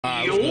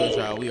What's good,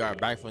 y'all? We are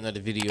back for another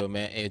video,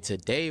 man, and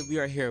today we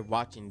are here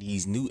watching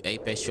these new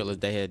Apex trailers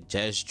that had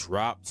just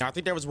dropped. Now, I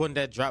think there was one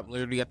that dropped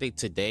literally, I think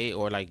today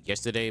or like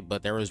yesterday,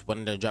 but there was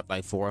one that dropped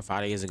like 4 or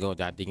 5 days ago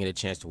that I didn't get a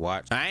chance to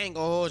watch. I ain't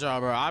gonna hold y'all,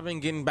 bro. I've been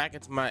getting back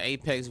into my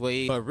Apex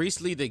way, but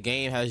recently the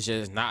game has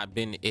just not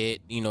been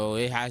it. You know,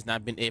 it has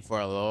not been it for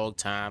a long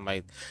time.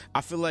 Like,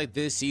 I feel like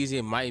this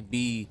season might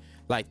be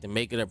like to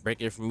make it or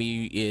break it for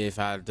me if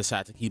I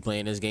decide to keep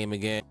playing this game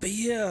again. But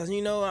yeah,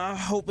 you know, I'm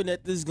hoping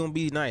that this is gonna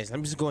be nice. Let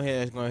me just go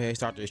ahead and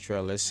start this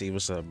trailer. Let's see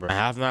what's up, bro. I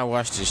have not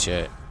watched this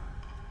yet.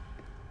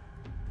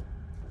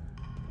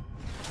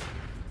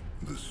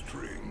 The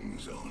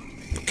strings on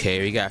me.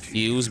 Okay, we got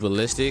Fuse,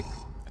 Ballistic.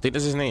 I think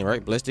that's his name,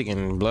 right? Ballistic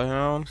and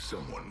Bloodhound.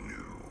 Someone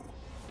new.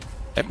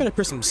 They better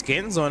put some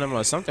skins on him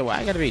or something. Why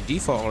I gotta be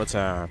default all the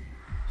time?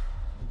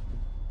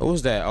 What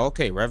was that?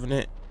 Okay,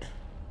 Revenant.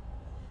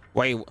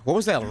 Wait, what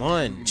was that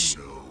lunge?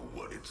 You know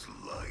what it's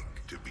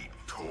like to be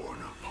torn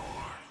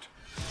apart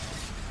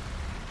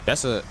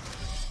That's a...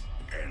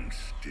 and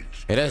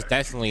stitched. Yeah, that's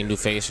definitely a new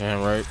face for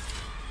him, right?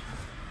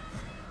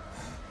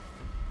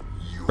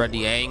 Bro,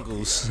 the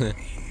angles.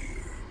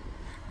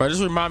 Bro, this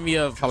remind me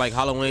of like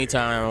Halloween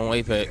time on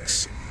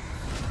Apex.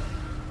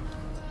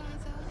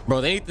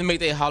 Bro, they need to make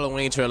their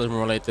Halloween trailers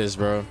more like this,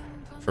 bro.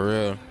 For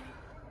real.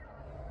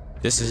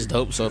 This is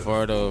dope so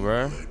far, though,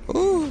 bro.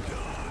 Ooh.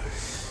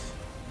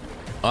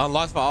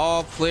 Unlocked for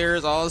all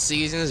players, all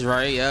seasons,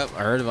 right? Yep,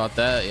 I heard about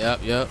that.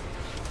 Yep.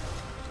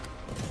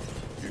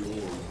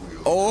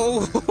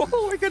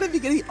 Oh, we're gonna be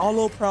getting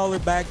Auto Prowler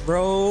back,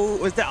 bro.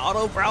 Was that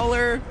Auto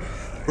Prowler?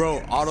 Bro,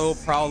 Auto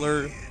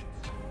Prowler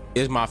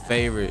is my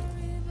favorite.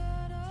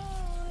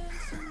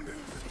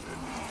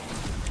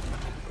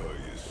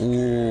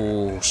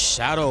 Ooh,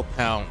 Shadow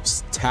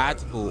Pounce,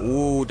 tactical.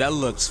 Ooh, that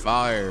looks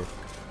fire.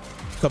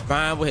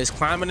 Combined with his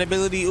climbing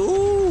ability,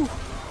 ooh.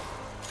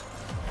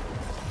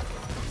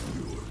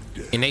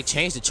 And they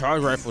changed the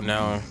charge rifle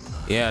now.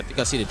 Yeah, I think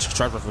I see the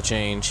charge rifle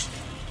change.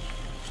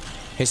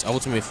 His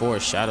ultimate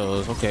force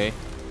shadows. Okay.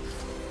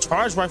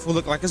 Charge rifle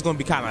look like it's gonna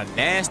be kind of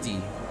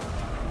nasty.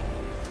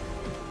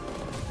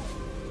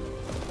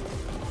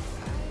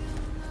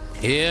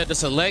 Yeah, the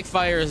select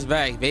fire is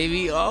back,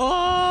 baby.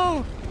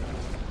 Oh!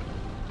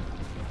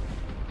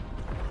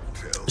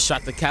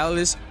 Shot the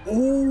catalyst.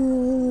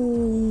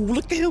 Ooh!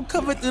 Look at him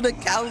coming through the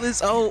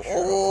catalyst.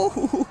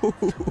 Oh!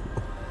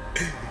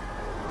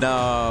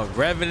 No,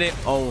 Revenant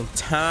on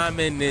time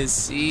in this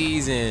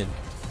season.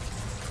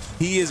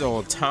 He is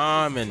on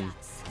time. And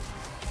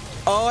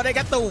oh, they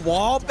got the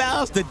wall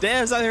bounce. The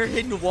devs out here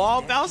hitting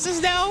wall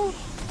bounces now.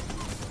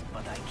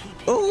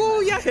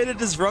 Oh, y'all hit a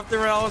disruptor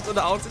rounds on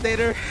the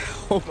alternator.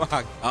 Oh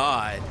my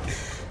god,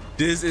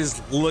 this is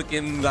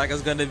looking like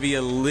it's gonna be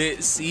a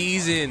lit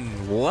season.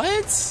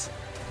 What?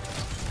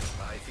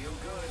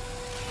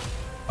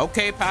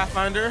 Okay,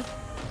 Pathfinder.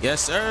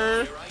 Yes,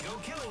 sir.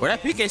 Well,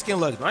 that PK skin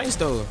looks nice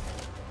though.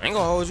 I ain't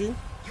gonna hold you.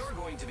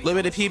 A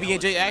little bit of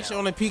PB&J action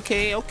on the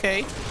PK.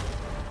 Okay.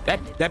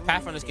 That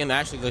Pathfinder skin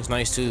actually looks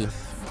nice too.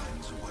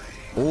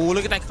 Oh,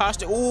 look at that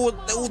costume. Oh,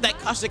 that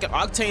caustic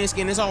octane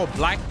skin is all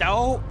blacked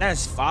out.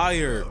 That's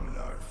fire.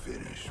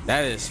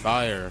 That is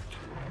fire.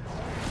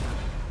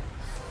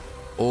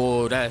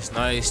 Oh, that's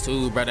nice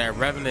too, bro. That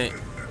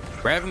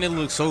Revenant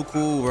looks so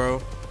cool,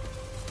 bro.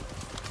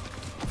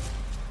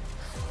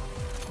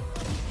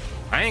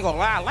 I ain't gonna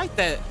lie, I like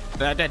that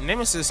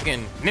Nemesis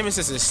skin.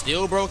 Nemesis is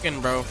still broken,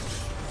 bro.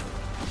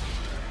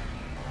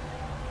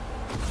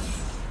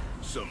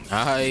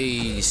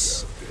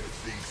 Nice.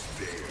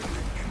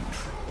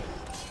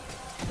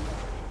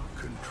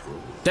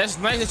 That's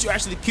nice that you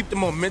actually keep the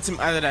momentum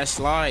out of that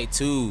slide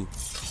too.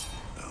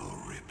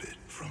 I'll rip it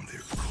from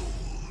their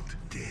cold,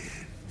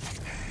 dead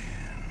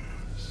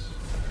hands.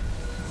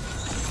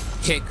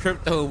 Hit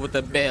Crypto with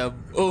the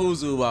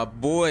bamboozle, my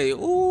boy.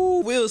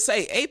 Ooh, we'll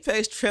say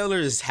Apex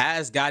trailers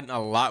has gotten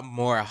a lot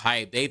more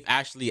hype. They've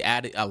actually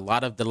added a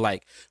lot of the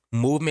like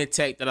movement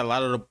tech that a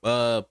lot of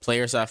the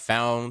players have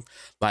found,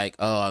 like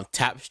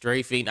tap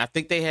strafing. I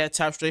think they had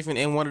tap strafing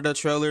in one of the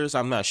trailers.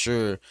 I'm not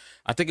sure.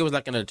 I think it was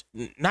like in a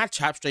not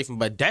tap strafing,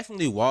 but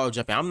definitely wall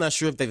jumping. I'm not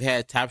sure if they've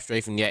had tap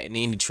strafing yet in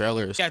any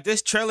trailers. Yeah,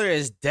 this trailer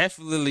is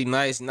definitely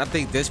nice, and I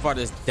think this part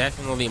is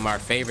definitely my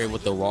favorite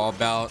with the wall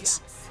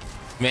bounce.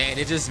 Man,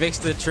 it just makes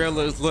the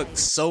trailers look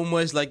so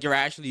much like you're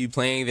actually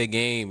playing the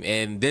game.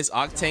 And this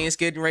Octane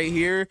skin right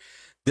here,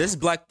 this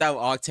blacked out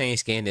Octane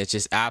skin is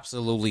just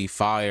absolutely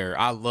fire.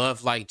 I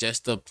love like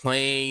just the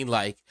plain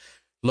like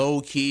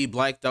low-key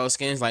blacked out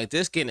skins. Like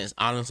this skin is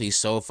honestly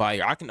so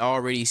fire. I can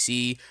already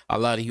see a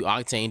lot of you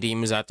Octane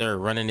demons out there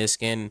running this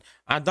skin.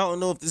 I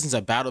don't know if this is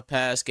a battle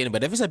pass skin,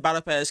 but if it's a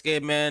battle pass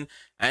skin, man,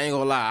 I ain't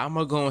gonna lie, I'm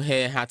gonna go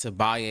ahead and have to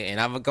buy it, and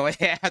I'm gonna go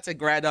ahead and have to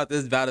grind out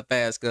this battle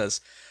pass,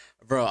 because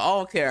bro, I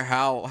don't care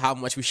how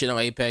much we shit on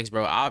Apex,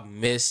 bro. I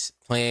miss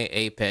playing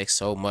Apex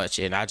so much,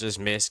 and I just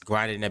miss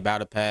grinding the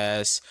battle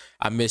pass.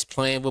 I miss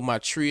playing with my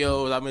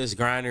trios. I miss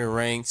grinding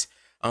ranks.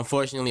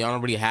 Unfortunately, I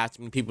don't really have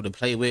too many people to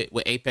play with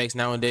Apex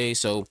nowadays,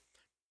 so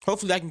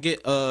Hopefully I can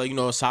get you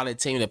know, a solid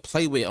team to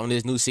play with on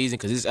this new season,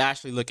 because it's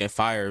actually looking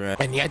fire, man.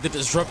 And yeah, the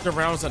disruptor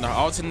rounds and the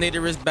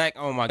alternator is back.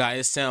 Oh my god,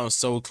 it sounds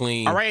so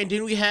clean. All right, and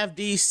then we have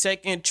the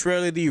second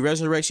trailer, the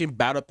Resurrection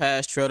Battle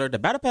Pass trailer. The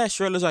Battle Pass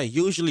trailers are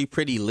usually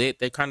pretty lit.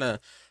 They kind of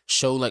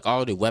show like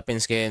all the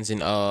weapon skins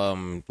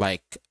and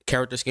like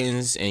character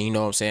skins, and you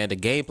know what I'm saying, the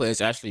gameplay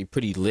is actually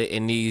pretty lit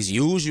in these.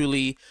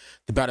 Usually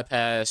the Battle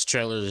Pass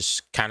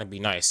trailers kind of be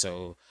nice,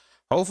 so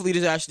hopefully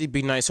this actually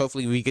be nice.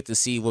 Hopefully we get to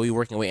see what we're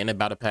working with in the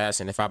Battle Pass,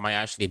 and if I might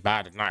actually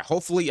buy it tonight.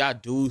 Hopefully I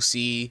do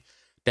see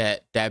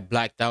that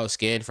blacked out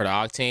skin for the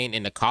Octane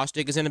and the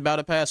caustic is in the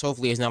Battle Pass.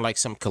 Hopefully it's not like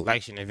some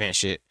collection event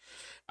shit.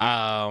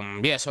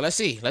 Yeah, so let's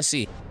see. They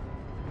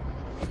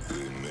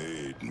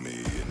made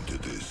me into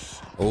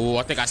this. Oh,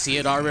 I think I see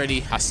it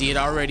already. I see it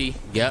already.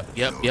 Yep.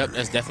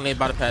 That's definitely a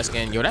Battle Pass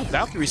skin. Yo, that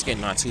Valkyrie skin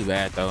not too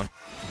bad though.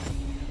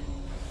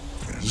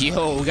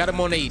 Yo, we got him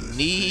on their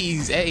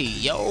knees. Hey,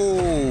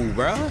 yo,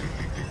 bruh.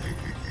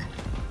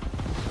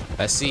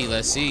 Let's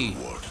see.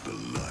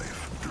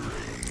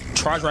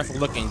 Charge rifle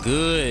looking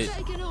good.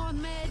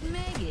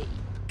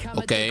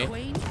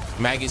 Okay.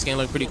 Maggie skin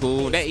look pretty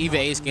cool. That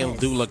EVA skin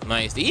do look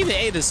nice. The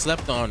EVA just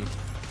slept on.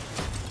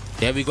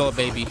 There we go,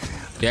 baby.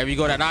 There we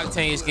go, that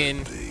Octane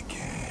skin.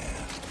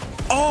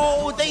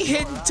 Oh, they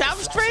hitting top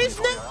strafes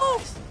now?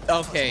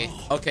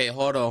 Okay,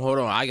 hold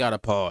on. I gotta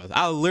pause.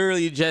 I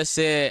literally just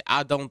said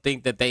I don't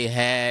think that they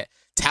had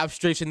top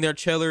strafes in their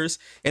trailers,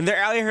 and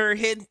they're out here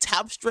hitting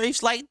top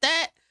strafes like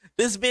that.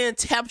 This man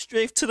tap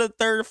strafe to the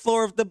 3rd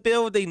floor of the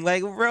building.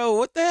 Like, bro,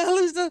 what the hell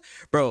is that?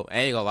 Bro, I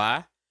ain't gonna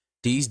lie.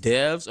 These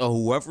devs or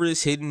whoever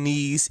is hitting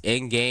these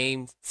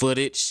in-game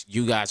footage,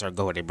 you guys are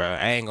goated, bro.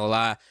 I ain't gonna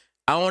lie.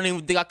 I don't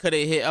even think I could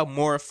have hit a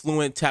more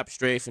fluent tap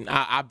strafe, and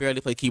I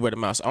barely play keyboard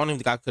and mouse. I don't even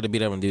think I could have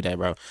been able to do that,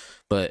 bro.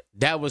 But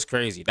that was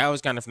crazy. That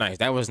was kind of nice.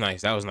 That was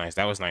nice,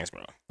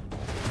 bro.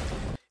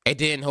 And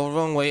then, hold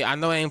on, wait. I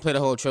know I ain't played the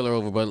whole trailer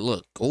over, but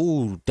look.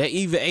 Ooh, that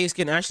EVA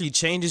skin actually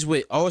changes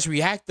with, oh, it's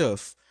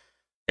reactive.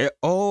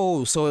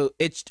 Oh, so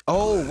it's,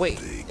 oh, wait.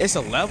 It's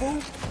a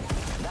level?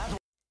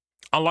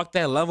 Unlock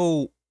that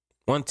level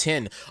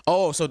 110.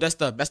 Oh, so that's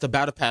the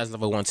Battle Pass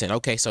level 110.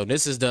 Okay, so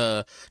this is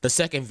the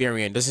second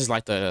variant. This is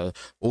like the,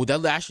 oh,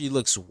 that actually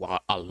looks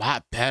a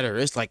lot better.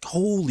 It's like,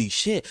 holy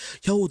shit.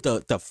 Yo,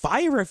 the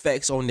fire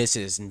effects on this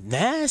is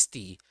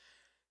nasty.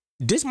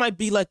 This might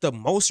be like the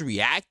most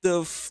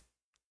reactive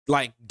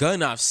like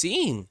gun I've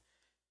seen.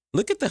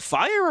 Look at the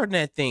fire on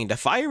that thing. The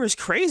fire is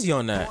crazy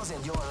on that.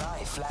 Wasn't your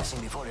life flashing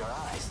before your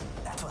eyes?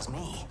 That was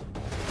me.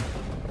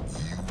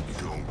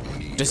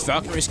 This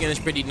Valkyrie skin is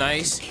pretty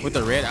nice with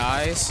the red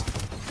eyes.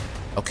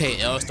 Okay,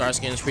 L-Star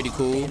skin is pretty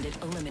cool.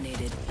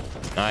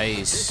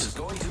 Nice.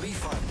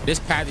 This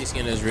Patty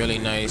skin is really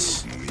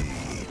nice.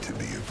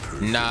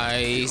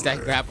 Nice.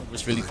 That grapple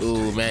was really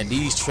cool, man.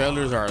 These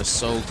trailers are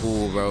so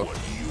cool, bro.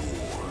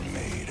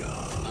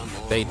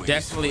 They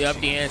definitely up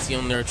the ante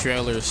on their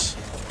trailers.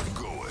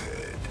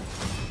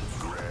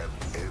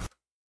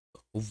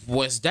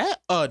 Was that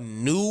a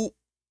new?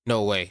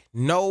 No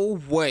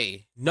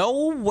way.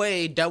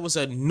 That was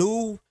a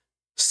new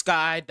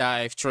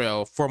skydive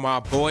trail for my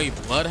boy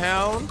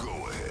Bloodhound.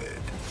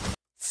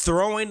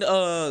 Throwing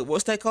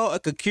what's that called? A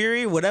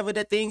Kakiri, whatever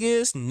that thing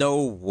is.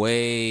 No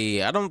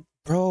way. I don't,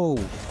 bro.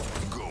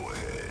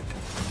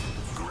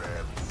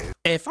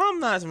 If I'm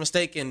not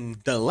mistaken,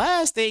 the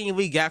last thing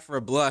we got for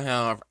a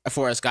Bloodhound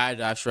for a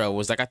skydive trail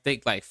was like, I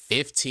think like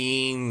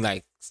 15,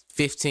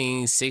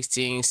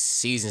 16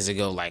 seasons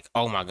ago. Like,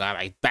 oh my god,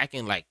 like back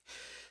in like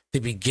the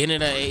beginning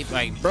of the 8th,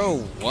 like, bro,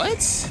 what?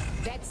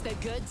 That's the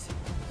goods.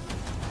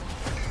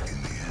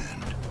 In the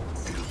end,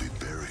 it'll be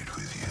buried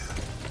with you.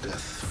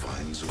 Death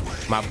finds a way.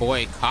 My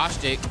boy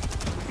Caustic.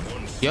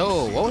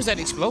 Yo, what was that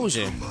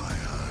explosion?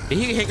 Did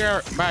he get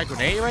hit by a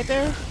grenade right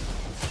there?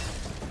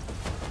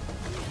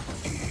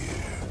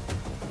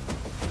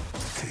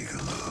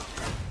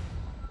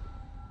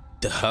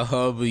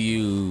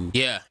 W.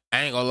 Yeah,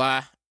 I ain't gonna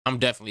lie. I'm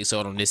definitely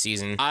sold on this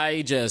season.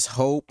 I just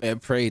hope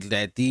and pray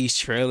that these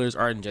trailers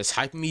aren't just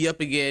hyping me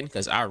up again,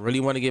 because I really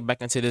want to get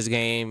back into this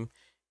game.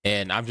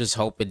 And I'm just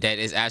hoping that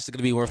it's actually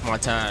gonna be worth my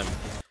time.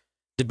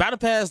 The Battle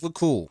Pass look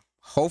cool.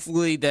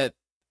 Hopefully that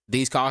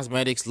these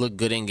cosmetics look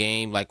good in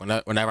game, like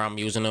whenever I'm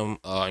using them.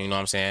 You know what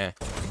I'm saying?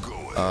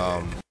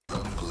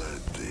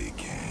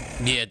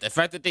 Yeah, the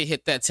fact that they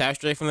hit that tap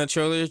straight from the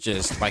trailer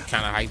just like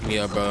kind of hyped me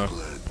up, bro.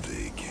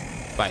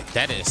 Like,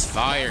 that is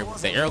fire.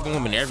 The air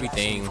boom and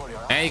everything.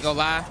 I ain't gonna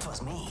lie.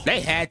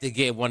 They had to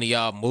get one of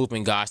y'all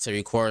movement guys to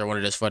record one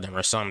of this for them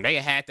or something. They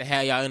had to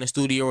have y'all in the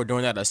studio or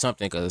doing that or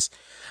something, because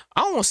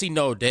I don't see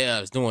no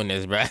devs doing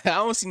this, bro. I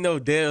don't see no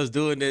devs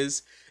doing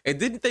this. And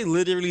didn't they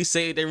literally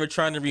say they were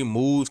trying to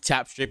remove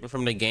tap stripping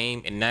from the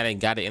game, and now they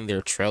got it in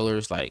their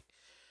trailers? Like,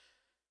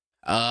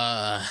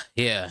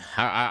 yeah,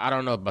 I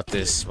don't know about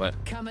this, but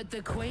Come at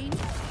the queen.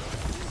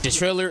 the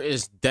trailer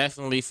is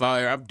definitely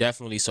fire. I'm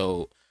definitely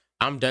sold.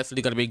 I'm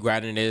definitely gonna be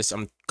grinding this.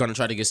 I'm gonna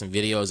try to get some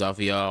videos off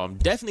of y'all. I'm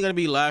definitely gonna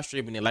be live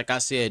streaming it. Like I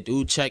said,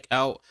 do check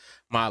out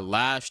my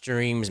live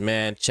streams,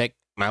 man. Check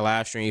My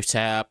live streams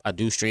tab. I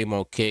do stream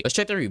on Kick. Let's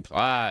check the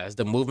replies.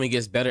 The movement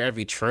gets better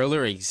every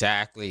trailer.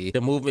 Exactly. The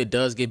movement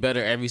does get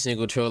better every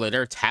single trailer.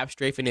 Their tap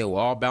strafing and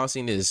wall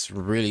bouncing is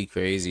really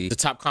crazy. The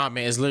top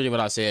comment is literally what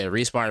I said.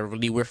 Respawn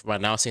really weird for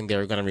announcing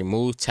they're going to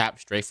remove tap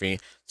strafing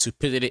to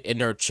put it in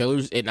their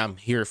trailers, and I'm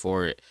here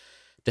for it.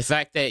 The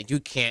fact that you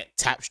can't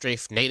tap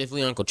strafe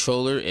natively on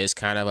controller is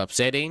kind of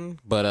upsetting,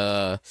 but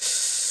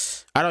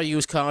I don't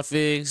use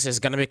configs. It's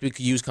gonna make me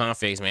use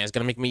configs, man. It's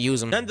gonna make me use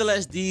them.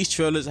 Nonetheless, these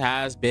trailers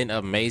has been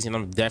amazing.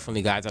 I'm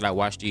definitely glad that I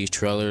watched these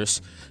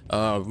trailers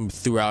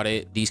throughout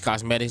it. These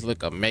cosmetics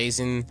look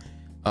amazing.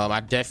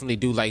 I definitely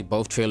do like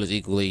both trailers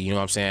equally, you know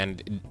what I'm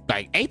saying?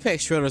 Like,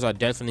 Apex trailers are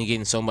definitely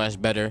getting so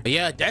much better. But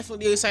yeah,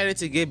 definitely excited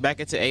to get back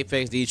into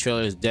Apex. These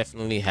trailers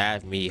definitely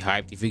have me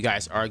hyped. If you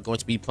guys are going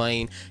to be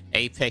playing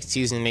Apex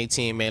Season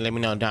 18, man, let me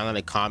know down in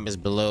the comments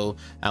below.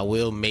 I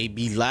will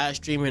maybe live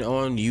streaming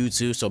on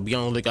YouTube, so be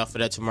on the lookout for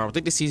that tomorrow. I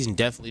think the season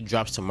definitely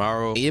drops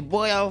tomorrow. Your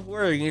boy off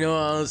work, you know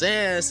what I'm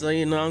saying? So,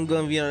 you know, I'm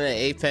gonna be on that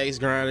Apex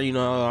grind. You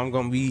know, I'm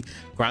gonna be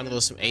grinding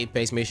with some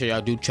Apex. Make sure y'all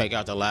do check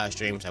out the live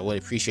streams. I would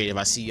appreciate it if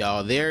I see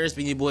y'all there. It's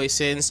been your boy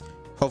Sins.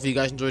 Hopefully you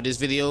guys enjoyed this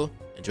video.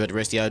 Enjoy the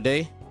rest of y'all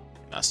day.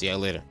 I'll see y'all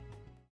later.